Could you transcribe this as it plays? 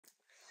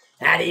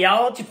Howdy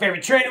y'all, it's your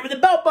favorite trainer with a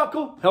belt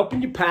buckle,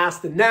 helping you pass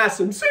the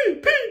NASM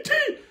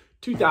CPT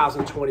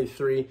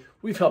 2023.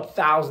 We've helped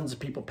thousands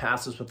of people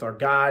pass this with our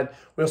guide.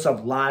 We also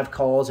have live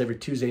calls every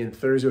Tuesday and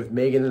Thursday with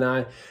Megan and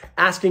I.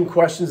 Asking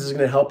questions is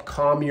going to help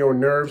calm your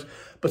nerves.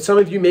 But some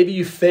of you, maybe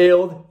you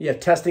failed, you have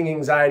testing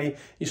anxiety,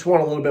 you just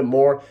want a little bit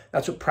more.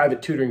 That's what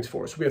private tutoring is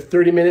for. So we have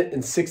 30-minute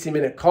and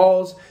 60-minute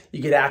calls.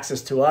 You get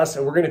access to us,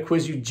 and we're going to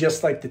quiz you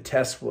just like the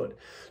test would.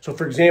 So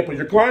for example,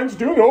 your client's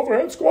doing the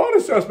overhead squat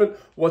assessment.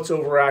 What's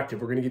overactive?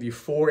 We're going to give you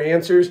 4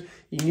 answers.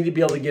 You need to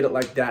be able to get it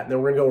like that. And then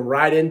we're going to go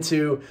right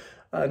into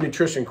a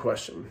nutrition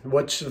question.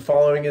 Which of the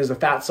following is a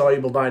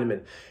fat-soluble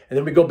vitamin? And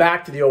then we go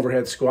back to the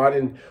overhead squat,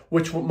 and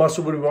which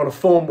muscle would we want to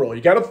foam roll?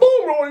 You got to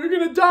foam roll, you're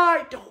going to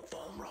die. Don't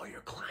foam roll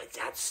your clients.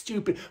 That's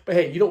stupid. But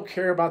hey, you don't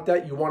care about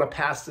that. You want to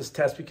pass this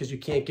test because you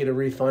can't get a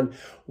refund.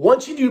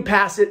 Once you do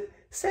pass it,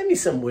 send me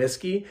some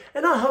whiskey,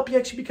 and I'll help you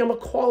actually become a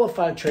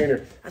qualified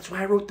trainer. That's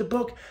why I wrote the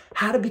book,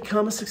 How to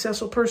Become a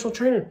Successful Personal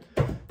Trainer.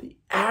 The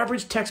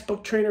average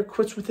textbook trainer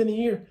quits within a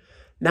year.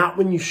 Not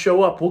when you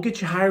show up. We'll get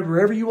you hired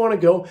wherever you want to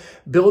go.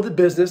 Build a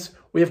business.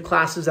 We have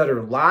classes that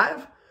are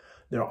live.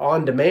 They're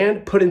on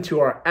demand, put into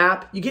our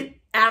app. You get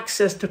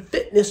access to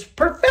fitness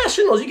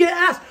professionals. You get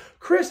asked,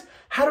 Chris,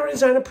 how do I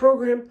design a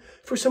program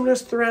for someone who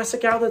has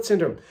thoracic outlet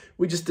syndrome?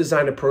 We just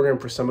designed a program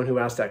for someone who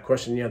asked that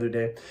question the other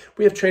day.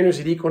 We have trainers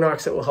at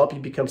Equinox that will help you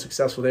become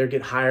successful there,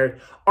 get hired.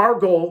 Our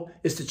goal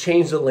is to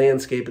change the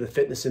landscape of the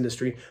fitness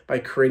industry by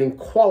creating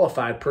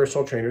qualified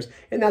personal trainers,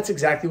 and that's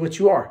exactly what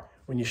you are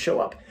when you show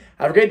up.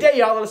 Have a great day,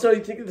 y'all. Let us know what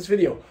you think of this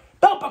video.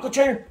 Belt Buckle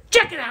Trainer,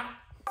 check it out.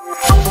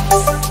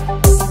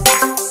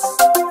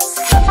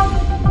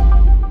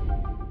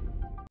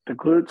 The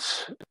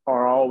glutes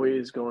are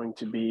always going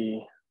to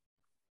be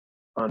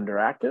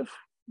underactive.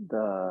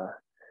 The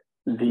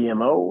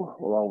VMO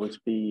will always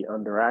be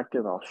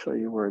underactive. I'll show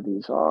you where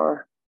these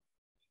are.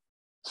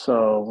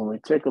 So when we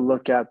take a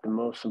look at the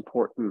most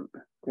important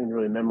thing to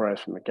really memorize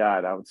from the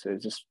guide, I would say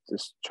is just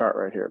this chart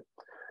right here.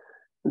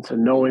 And so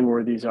knowing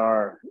where these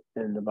are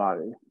in the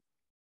body.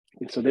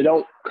 And so they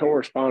don't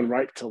correspond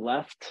right to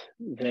left.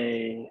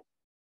 They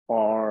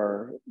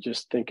are,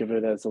 just think of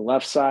it as the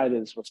left side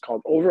is what's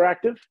called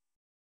overactive.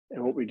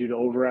 And what we do to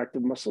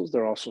overactive muscles,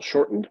 they're also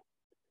shortened.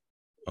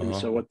 And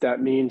so what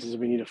that means is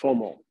we need a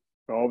foam roll.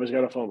 We're always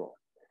got a foam roll.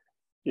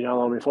 You know how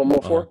long we foam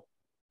roll for?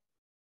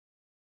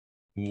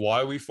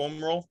 Why we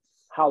foam roll?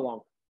 How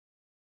long?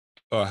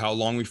 How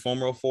long we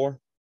foam roll for?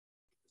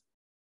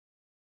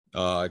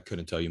 I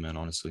couldn't tell you, man,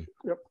 honestly.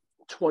 Yep,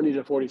 20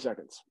 to 40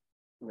 seconds.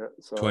 Yeah,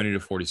 so 20 to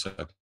 40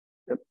 seconds.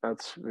 Yep,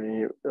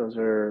 those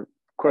are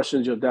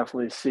questions you'll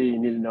definitely see. You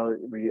need to know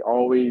that we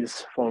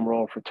always foam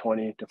roll for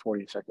 20 to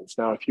 40 seconds.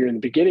 Now, if you're in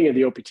the beginning of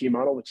the OPT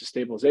model, which is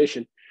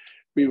stabilization,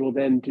 we will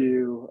then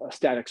do a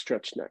static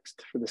stretch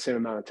next for the same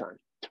amount of time,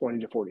 20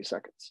 to 40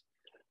 seconds.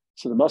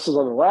 So the muscles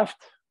on the left,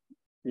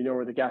 you know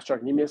where the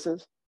gastrocnemius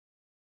is?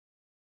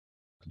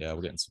 Yeah,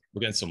 we're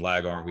getting some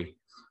lag, aren't we?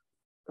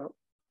 Oh.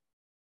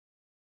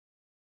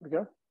 We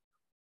go.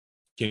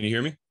 Can you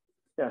hear me?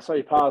 Yeah, I saw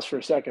you pause for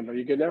a second, but are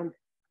you good now?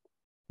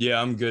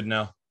 Yeah, I'm good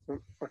now.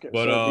 Okay.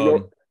 But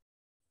so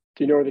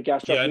do you know where the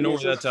gastrocnemius is? Yeah, I know where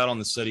that's at on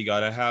the study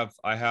guide. I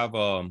have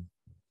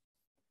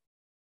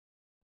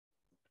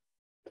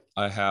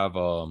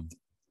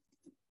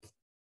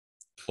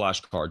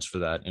flashcards for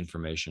that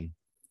information.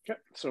 Okay.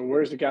 So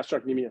where's the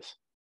gastrocnemius?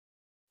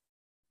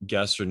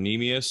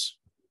 Gastrocnemius.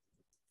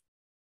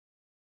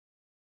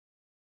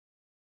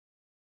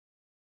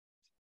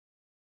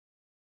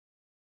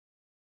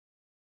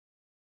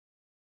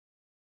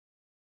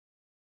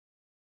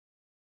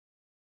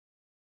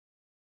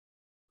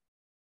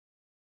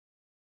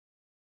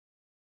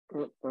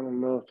 I don't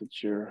know if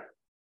it's your.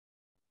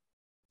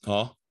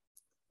 Huh?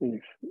 You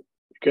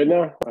good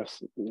now?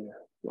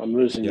 I'm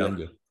losing you. Yeah, I'm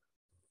good.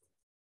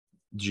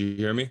 Did you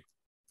hear me?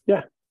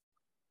 Yeah.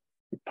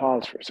 You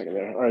paused for a second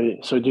there. All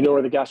right. So do you know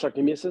where the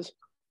gastrocnemius is?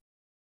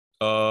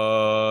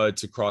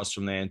 It's across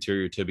from the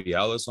anterior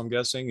tibialis, I'm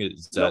guessing.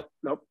 Is that?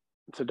 Nope.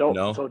 So don't.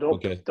 No? So don't.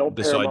 Okay. Don't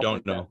pair so them I up don't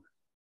like know.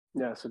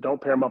 That. Yeah. So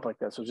don't pair them up like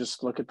that. So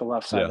just look at the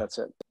left side. Yeah. That's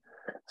it.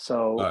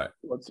 So all right.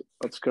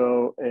 let's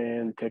go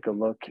and take a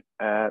look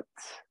at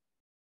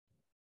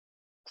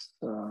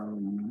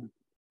some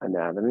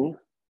anatomy.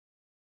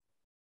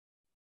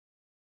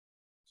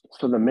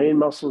 So the main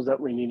muscles that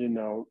we need to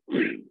know.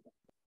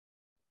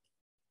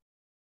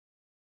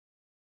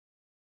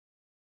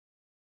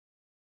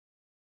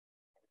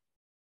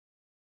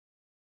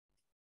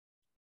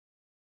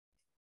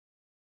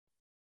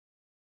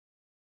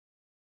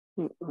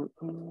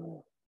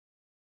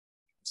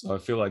 So I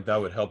feel like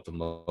that would help the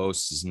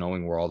most is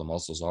knowing where all the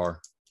muscles are.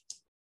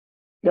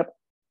 Yep.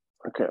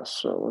 Okay,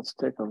 so let's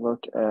take a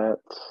look at.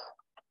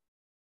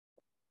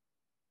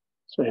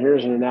 So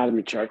here's an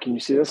anatomy chart. Can you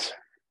see this?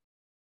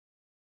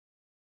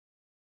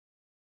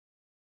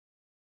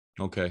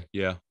 Okay,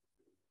 yeah.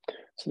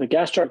 So the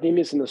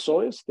gastrocnemius and the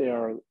soleus, they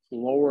are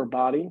lower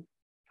body,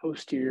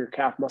 posterior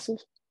calf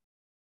muscles.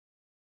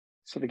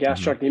 So the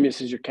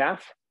gastrocnemius is your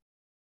calf.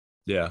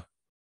 Yeah.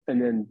 And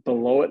then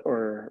below it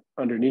or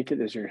underneath it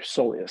is your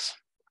soleus.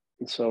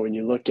 And so when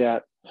you look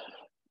at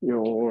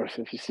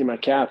if you see my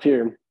calf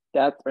here,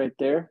 that right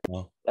there,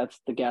 that's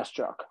the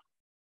gastroc.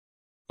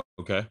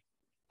 Okay.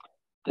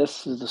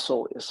 This is the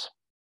soleus.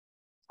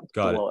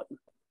 Got below it.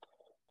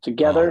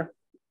 Together,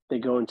 they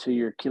go into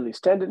your Achilles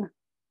tendon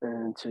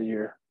and into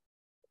your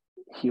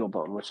heel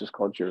bone, which is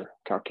called your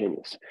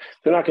calcaneus.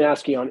 They're not going to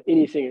ask you on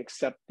anything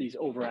except these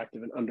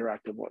overactive and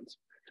underactive ones.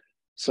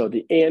 So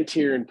the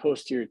anterior and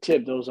posterior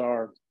tib, those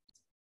are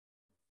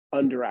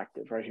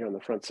underactive right here on the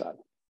front side.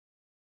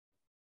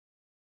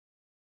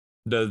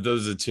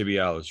 Those are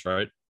tibialis,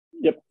 right?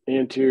 Yep,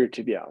 anterior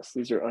tibialis.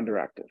 These are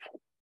underactive.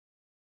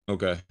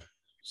 Okay.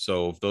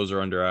 So if those are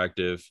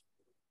underactive,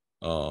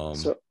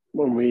 so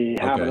when we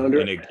have an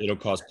and it'll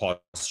cause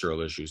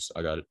postural issues.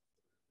 I got it.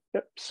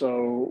 Yep.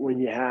 So when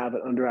you have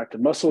an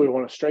underactive muscle, we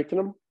want to strengthen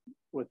them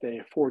with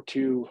a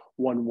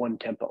 4-2-1-1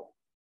 tempo.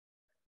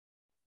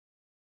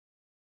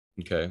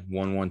 Okay,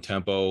 1-1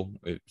 tempo.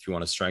 If you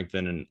want to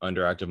strengthen an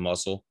underactive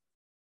muscle.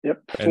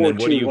 Yep. And then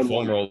what are you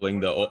foam rolling,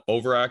 the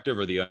overactive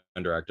or the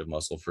underactive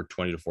muscle for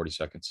 20 to 40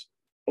 seconds?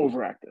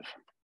 Overactive.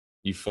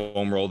 You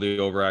foam roll the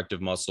overactive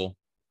muscle,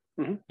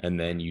 and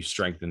then you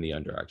strengthen the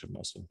underactive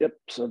muscle. Yep.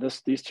 So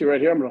these two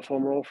right here, I'm going to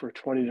foam roll for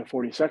 20 to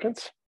 40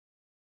 seconds.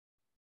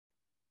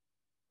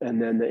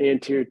 And then the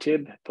anterior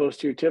tib,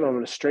 posterior tib, I'm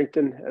going to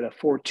strengthen at a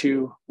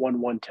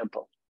 4-2-1-1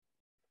 tempo.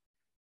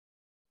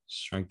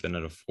 Strengthen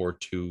at a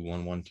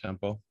 4-2-1-1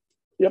 tempo.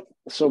 Yep.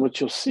 So what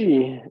you'll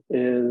see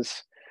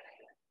is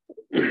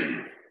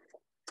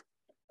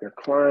your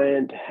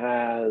client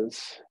has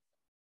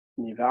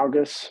knee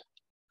valgus.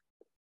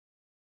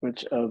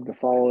 Which of the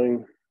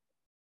following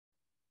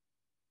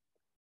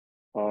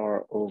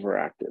are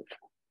overactive?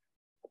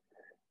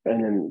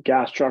 And then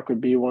gastroc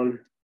would be one,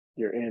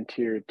 your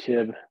anterior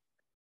tib,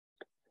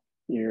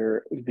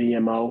 your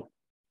VMO,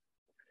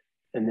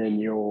 and then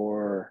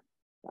your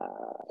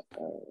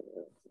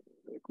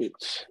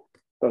glutes.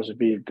 Those would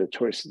be the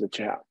choices that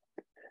you have.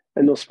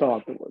 And they'll spell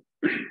out the word.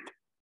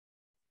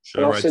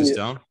 Should I write this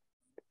down?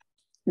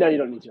 No, you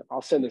don't need to.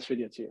 I'll send this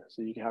video to you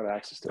so you can have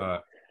access to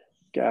it.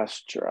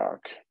 Gastroc.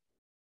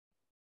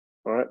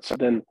 All right, so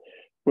then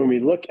when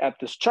we look at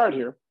this chart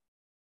here,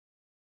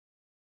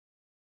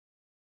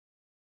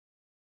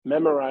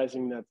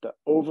 memorizing that the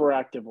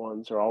overactive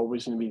ones are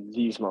always going to be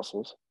these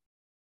muscles.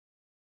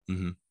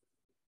 The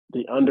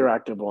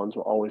underactive ones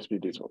will always be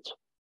these ones.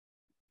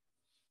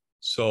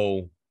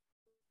 So,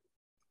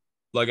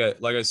 like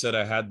I said,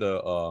 I had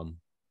the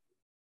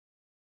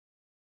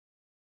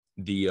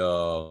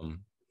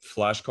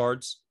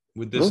flashcards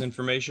with this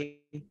information,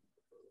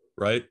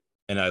 right?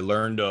 And I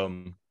learned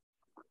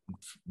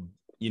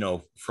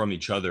from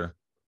each other.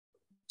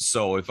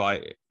 So if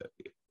I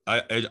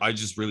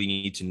just really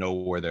need to know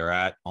where they're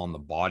at on the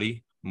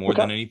body more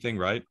than anything,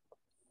 right?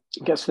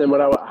 I guess then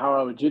how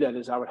I would do that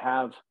is I would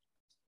have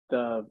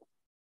the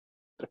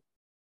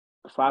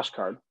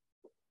flashcard,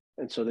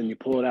 and so then you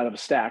pull it out of a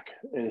stack,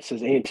 and it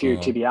says anterior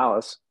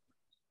tibialis.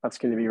 That's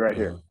going to be right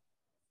here.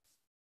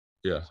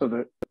 Yeah. So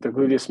the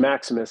gluteus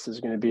maximus is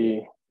going to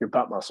be your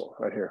butt muscle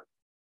right here.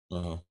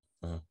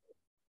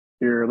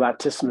 Your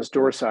latissimus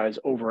dorsi is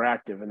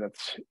overactive, and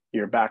that's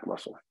your back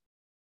muscle.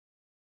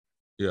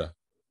 Yeah.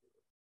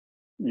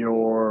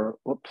 Your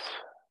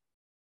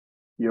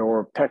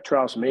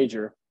pectoralis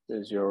major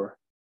is your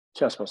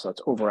chest muscle.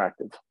 That's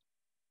overactive.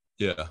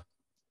 Yeah.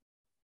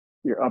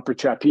 Your upper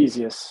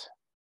trapezius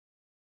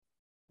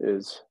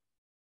is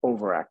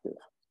overactive.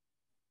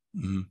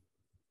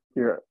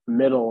 Your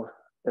middle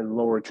and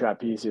lower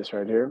trapezius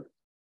right here,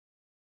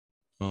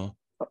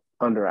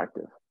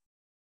 underactive.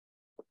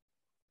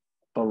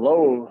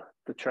 Below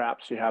the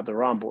traps, you have the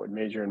rhomboid,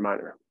 major and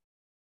minor.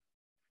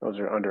 Those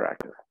are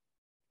underactive.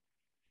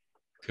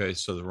 Okay,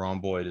 so the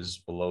rhomboid is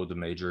below the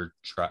major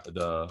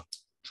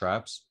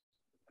traps?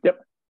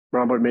 Yep.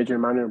 Rhomboid, major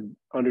and minor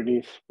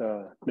underneath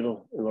the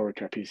middle and lower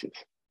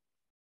trapezius.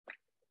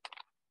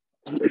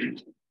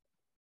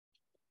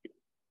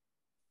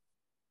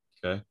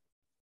 Okay.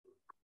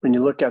 When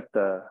you look at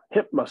the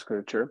hip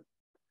musculature,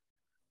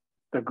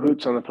 the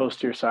glutes on the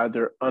posterior side,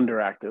 they're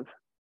underactive.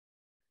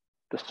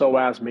 The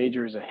psoas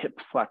major is a hip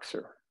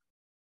flexor.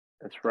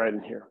 That's right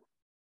in here.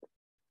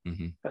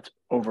 That's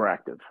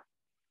overactive.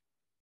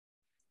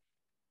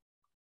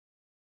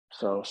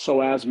 So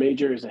psoas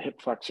major is a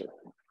hip flexor.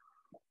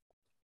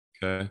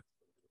 Okay.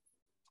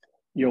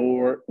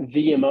 Your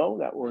VMO,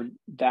 that word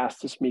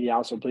vastus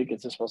medialis oblique,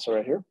 is this muscle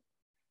right here.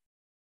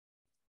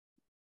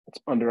 It's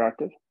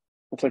underactive.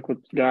 It's like what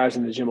guys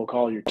in the gym will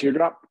call your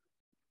teardrop.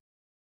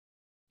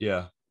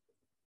 Yeah.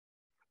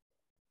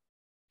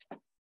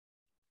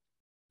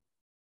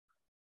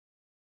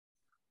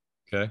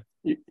 Okay.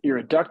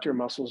 Your adductor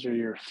muscles are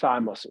your thigh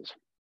muscles.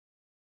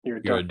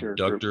 Your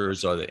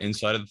adductors are the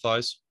inside of the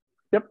thighs?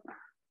 Yep.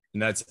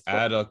 And that's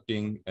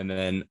adducting, and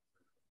then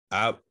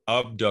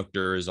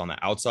abductor is on the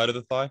outside of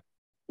the thigh?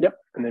 Yep,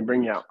 and they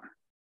bring you out.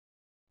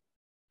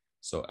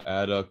 So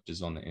adduct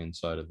is on the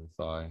inside of the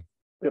thigh.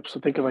 Yep, so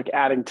think of like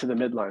adding to the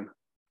midline.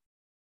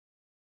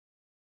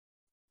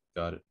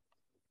 Got it.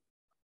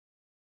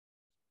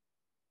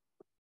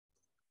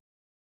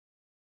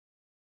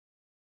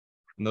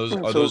 And those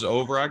And are so those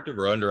overactive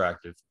or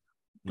underactive?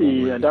 the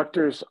Normally,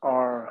 adductors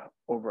are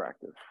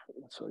overactive.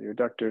 So your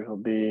adductors will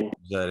be,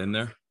 is that in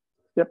there?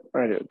 yep,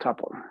 right at the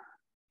top one.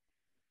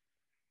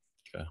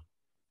 Okay.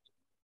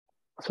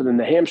 So then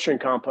the hamstring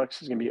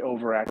complex is going to be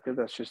overactive.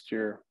 That's just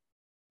your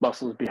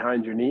muscles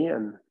behind your knee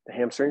and the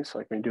hamstrings.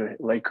 Like when you do a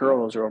leg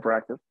curl, those are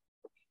overactive.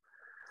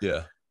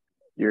 Yeah.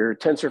 Your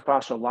tensor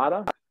fasciae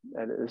lata,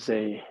 that is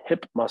a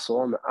hip muscle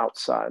on the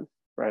outside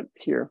right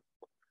here.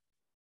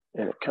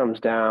 And it comes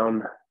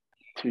down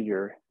to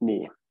your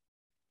knee.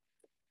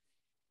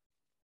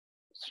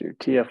 So your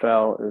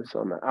TFL is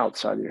on the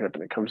outside of your hip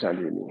and it comes down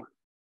to your knee.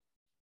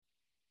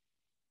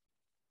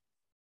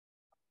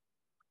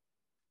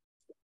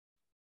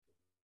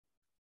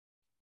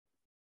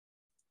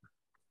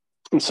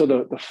 And so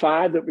the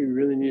five that we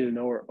really need to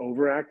know are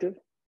overactive.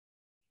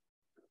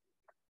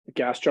 The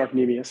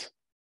gastrocnemius,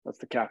 that's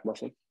the calf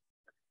muscle.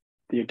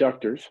 The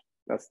adductors,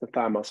 that's the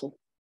thigh muscle.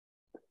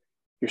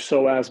 Your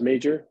psoas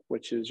major,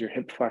 which is your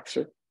hip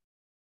flexor.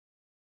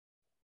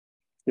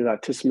 Your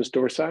latissimus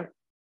dorsi.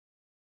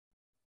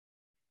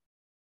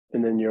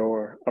 And then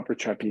your upper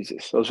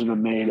trapezius. Those are the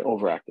main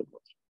overactive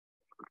ones.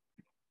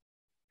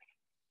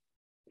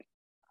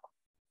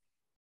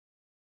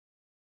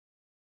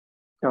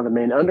 Now, the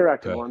main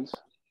underactive ones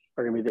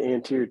are going to be the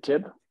anterior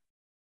tib,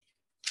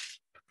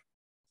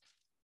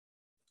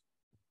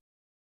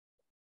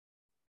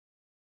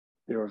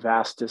 your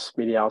vastus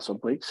medialis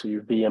oblique, so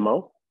your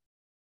VMO,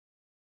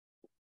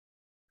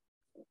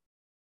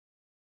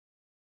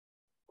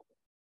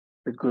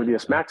 your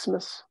gluteus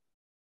maximus,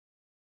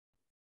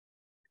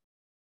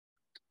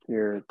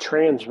 your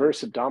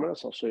transverse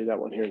abdominis. I'll show you that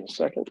one here in a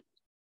second.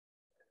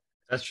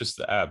 That's just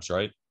the abs,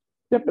 right?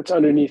 Yep, it's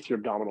underneath your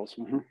abdominals.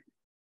 Mm-hmm.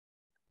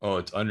 Oh,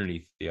 it's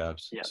underneath the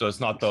abs. Yeah. So it's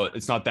not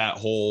that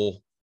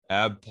whole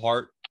ab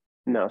part.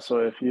 No, so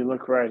if you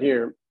look right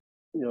here,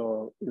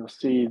 you'll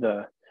see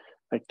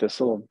this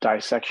little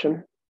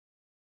dissection.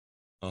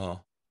 Uh-huh.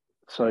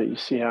 So you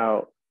see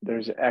how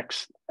there's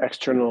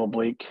external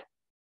oblique,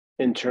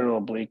 internal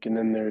oblique, and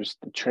then there's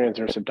the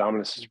transverse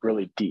abdominis is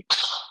really deep,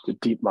 the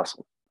deep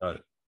muscle. Got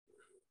it.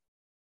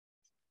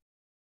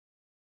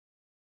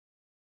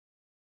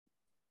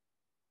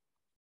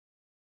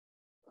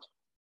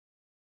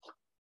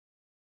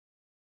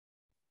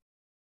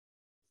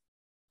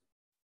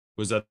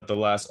 Was that the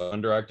last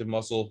underactive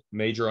muscle,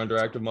 major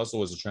underactive muscle?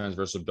 Was the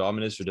transverse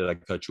abdominis, or did I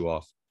cut you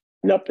off?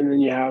 Nope. And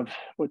then you have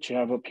what you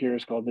have up here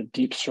is called the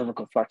deep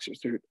cervical flexors.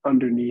 They're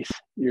underneath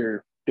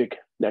your big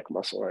neck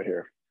muscle right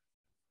here.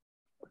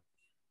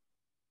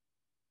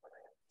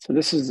 So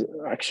this is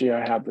actually,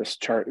 I have this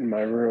chart in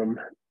my room.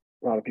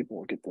 A lot of people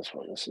will get this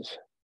one. This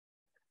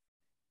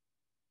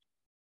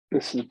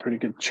is a pretty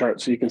good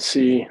chart. So you can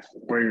see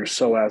where your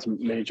psoas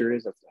major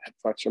is. That's the hip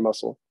flexor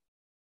muscle.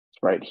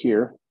 It's right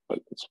here, but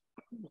it's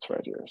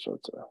right here. So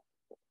it's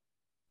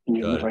and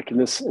you look like in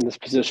this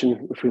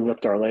position, if we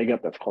lift our leg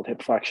up, that's called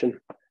hip flexion.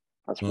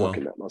 That's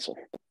working that muscle.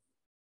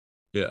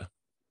 Yeah.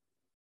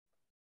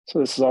 So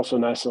this is also a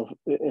nice little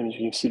image.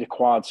 You can see the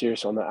quads here.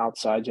 So on the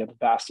outside, you have the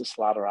vastus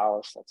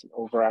lateralis. That's an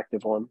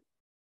overactive one.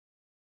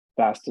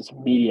 Vastus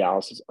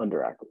medialis is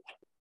underactive.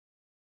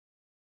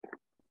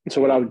 And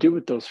so what I would do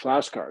with those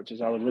flashcards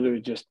is I would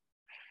literally just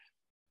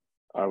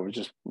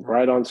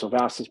write on, so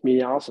vastus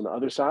medialis on the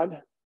other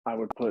side, I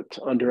would put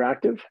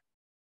underactive.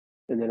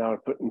 And then I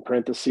would put in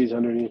parentheses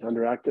underneath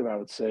underactive, I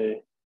would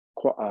say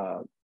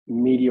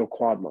medial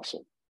quad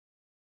muscle.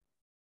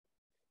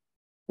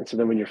 And so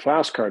then when you're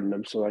flashcarding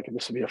them, so like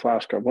this would be a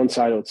flashcard, one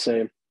side would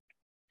say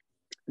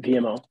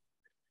VMO,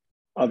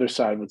 other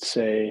side would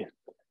say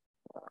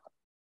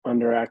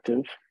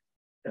underactive,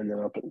 and then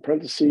I'll put in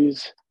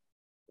parentheses,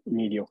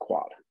 medial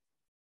quad.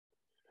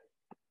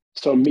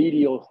 So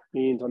medial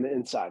means on the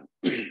inside.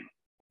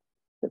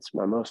 It's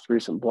my most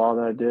recent blog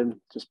that I did,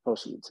 just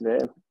posted it today.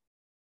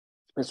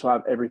 This will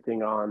have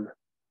everything on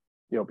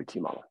the OPT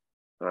model.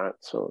 All right,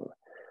 so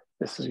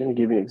this is going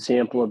to give you an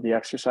example of the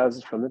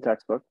exercises from the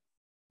textbook.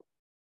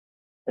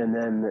 And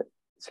then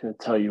it's going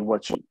to tell you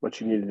what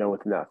you need to know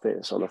within that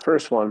phase. So the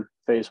first one,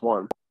 phase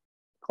one,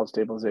 called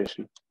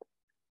stabilization,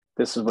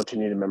 this is what you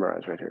need to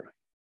memorize right here.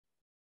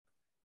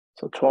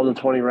 So 12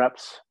 to 20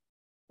 reps,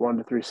 1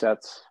 to 3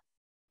 sets,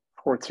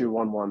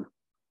 4-2-1-1,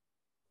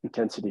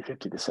 intensity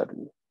 50 to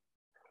 70.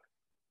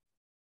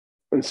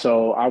 And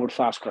so I would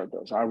flashcard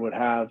those. I would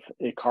have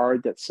a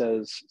card that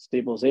says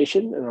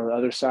stabilization, and on the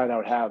other side, I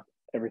would have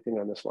everything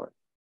on this line.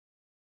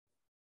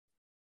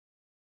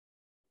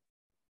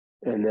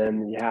 And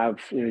then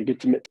you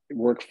get to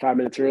work 5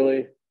 minutes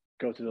early,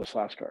 go through those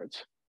flashcards.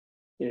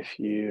 If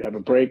you have a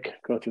break,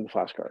 go through the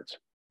flashcards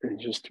and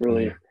just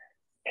really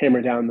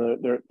hammer down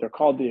they're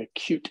called the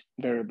acute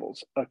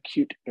variables.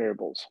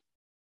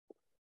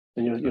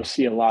 And you'll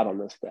see a lot on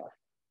this stuff.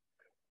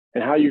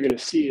 And how you're going to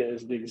see it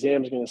is the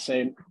exam is going to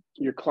say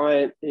your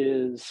client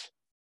is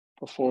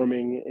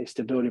performing a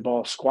stability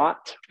ball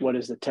squat. What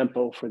is the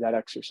tempo for that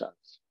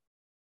exercise?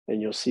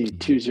 And you'll see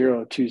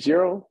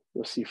 2-0-2-0.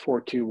 You'll see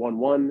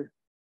 4-2-1-1, and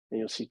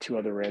you'll see 2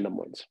 other random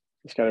ones.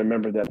 Just got to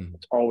remember that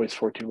it's always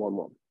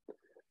 4-2-1-1.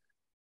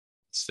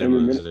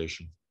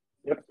 Stabilization.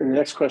 Yep. And the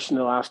next question,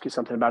 they'll ask you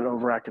something about an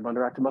overactive,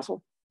 underactive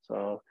muscle.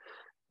 So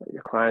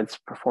your client's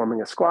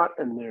performing a squat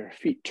and their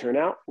feet turn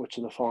out. Which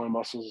of the following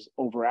muscles is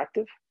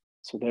overactive?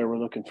 So there we're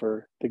looking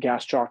for the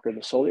gastroc or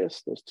the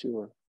soleus. Those two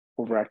are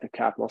overactive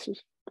calf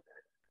muscles.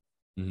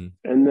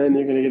 Mm-hmm. And then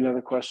you're going to get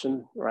another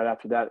question right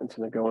after that. It's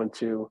going to go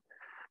into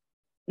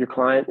your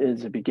client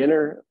is a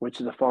beginner. Which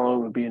of the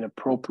following would be an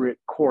appropriate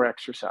core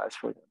exercise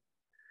for them?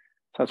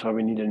 So that's why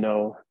we need to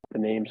know the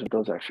names of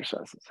those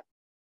exercises.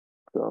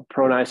 So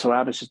prone iso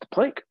ab is just a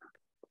plank.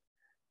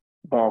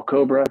 Ball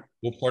cobra.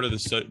 What part of the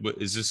study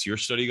is this? Your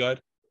study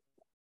guide?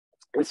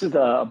 This is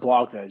a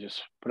blog that I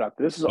just put out.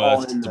 This is Oh, all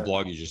that's in the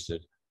blog you just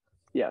did.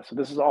 Yeah, so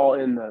this is all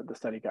in the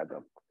study guide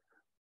though.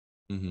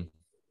 Mm-hmm.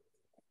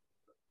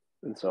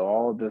 And so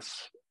all of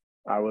this,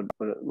 I would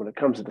when it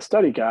comes to the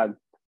study guide,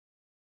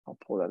 I'll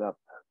pull that up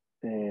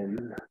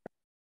in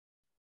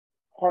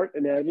heart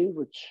anatomy,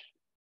 which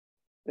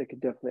they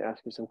could definitely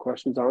ask you some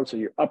questions on. So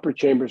your upper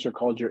chambers are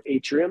called your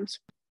atriums.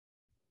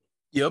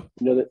 Yep.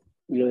 You know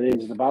the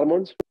names of the bottom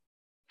ones?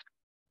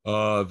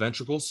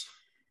 Ventricles.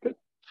 Good.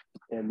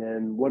 And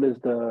then what is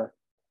the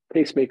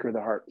pacemaker of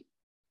the heart?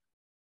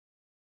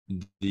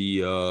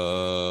 The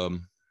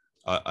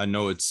I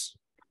know it's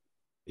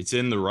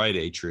in the right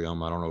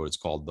atrium. I don't know what it's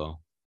called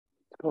though.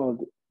 It's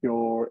called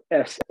your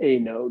SA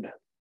node.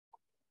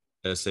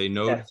 SA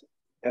node.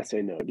 SA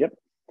node. Yep.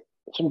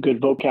 Some good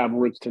vocab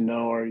words to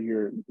know are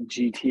your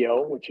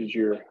GTO, which is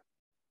your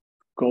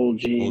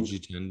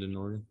Golgi tendon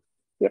organ.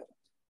 Yep.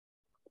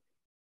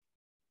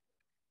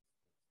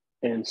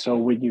 And so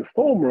when you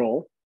foam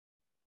roll,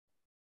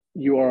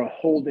 you are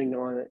holding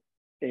on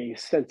a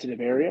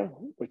sensitive area,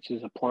 which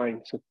is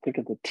applying. So think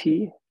of the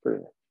T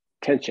for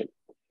tension.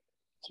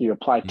 So you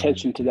apply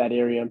tension to that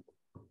area,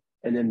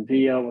 and then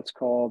via what's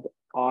called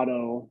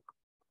autogenic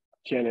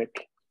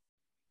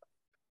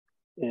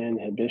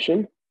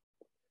inhibition,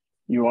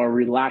 you are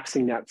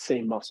relaxing that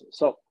same muscle.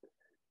 So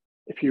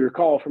if you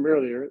recall from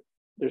earlier,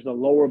 there's a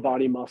lower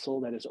body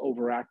muscle that is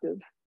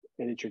overactive,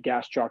 and it's your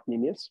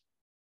gastrocnemius.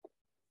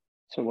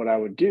 So what I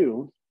would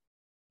do,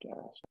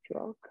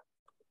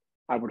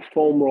 I would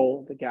foam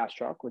roll the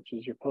gastroc, which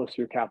is your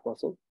posterior calf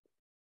muscle,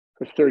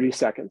 for 30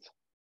 seconds.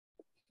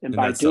 And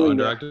by that's doing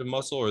the underactive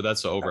muscle, or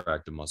that's the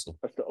overactive muscle?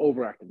 That's the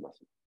overactive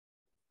muscle.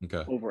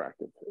 Okay.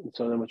 Overactive. And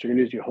so then what you're going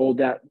to do is you hold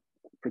that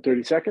for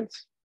 30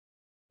 seconds,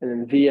 and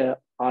then via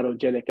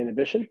autogenic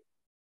inhibition,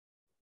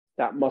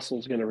 that muscle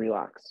is going to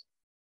relax.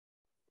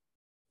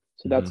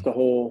 So that's the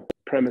whole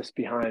premise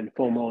behind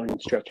foam rolling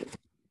and stretching.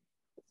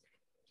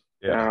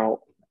 Yeah. Now,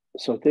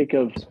 so think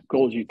of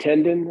Golgi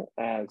tendon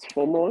as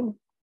foam rolling,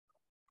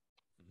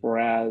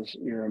 whereas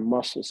your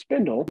muscle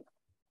spindle,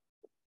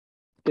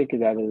 think of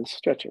that as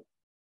stretching.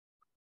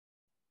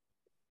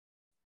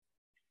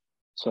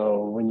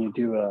 So when you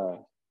do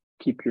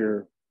keep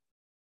your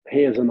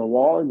hands on the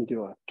wall and you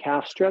do a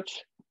calf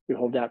stretch, you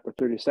hold that for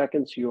 30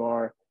 seconds, you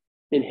are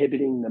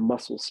inhibiting the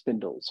muscle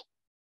spindles.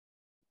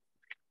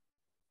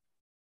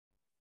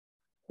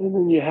 And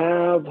then you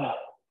have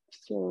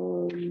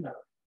some,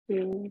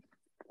 you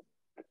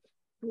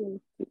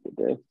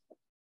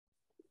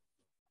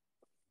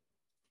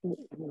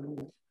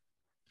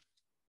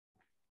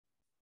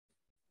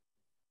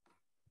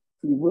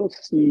will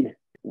see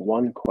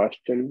one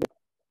question.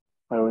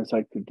 I always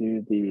like to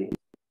do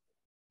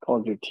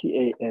called your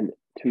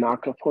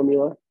Tanaka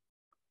formula.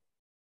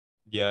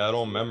 Yeah, I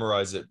don't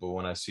memorize it, but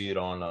when I see it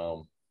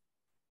on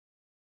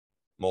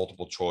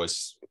multiple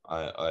choice,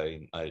 I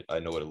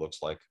know what it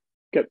looks like.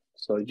 Good.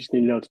 So you just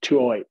need to know it's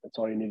 208. That's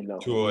all you need to know.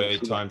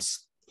 208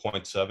 times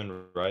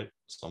 0.7, right?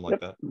 Something like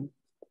that.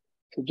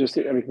 So just,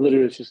 I mean,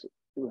 literally, it's just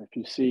if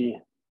you see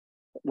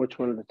which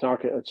one of the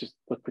Tanaka, let's just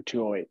look for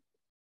 208.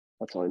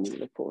 That's all I need to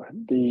look for.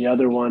 The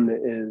other one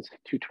is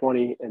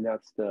 220, and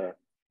that's the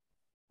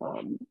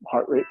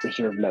heart rate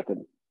reserve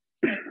method.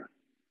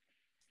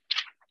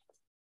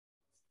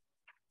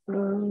 We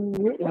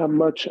don't have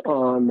much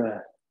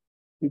on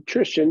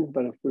nutrition,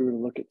 but if we were to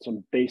look at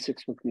some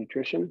basics with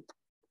nutrition,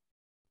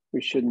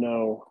 we should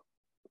know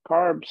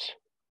carbs,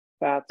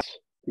 fats,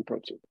 and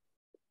protein.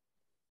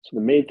 So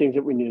the main things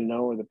that we need to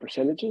know are the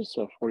percentages.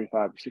 So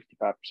 45 to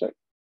 65%.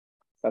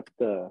 That's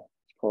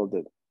it's called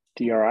the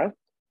DRI,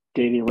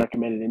 daily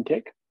recommended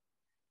intake.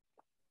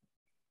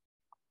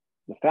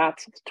 The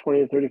fats, it's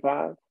 20 to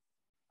 35.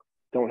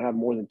 Don't have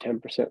more than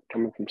 10%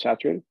 coming from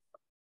saturated.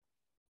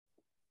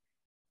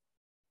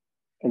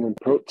 And then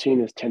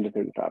protein is 10 to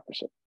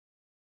 35%.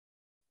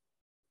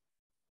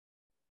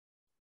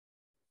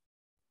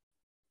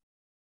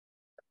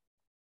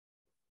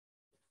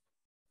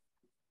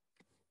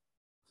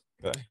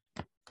 Okay.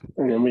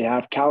 And then we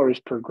have calories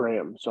per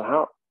gram. So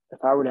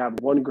if I were to have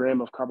 1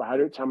 gram of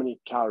carbohydrates, how many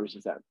calories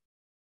is that?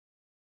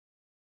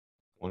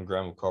 1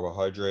 gram of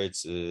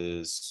carbohydrates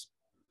is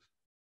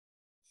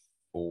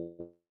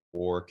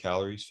 4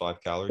 calories,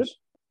 5 calories.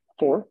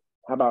 Good. 4.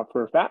 How about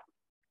for fat?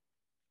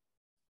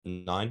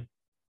 9.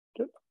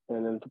 Good.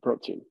 And then for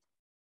protein?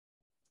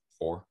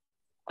 4.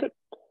 Good.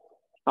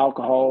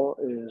 Alcohol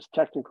is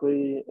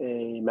technically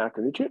a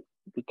macronutrient,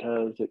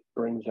 because it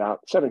brings out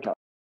 7 calories.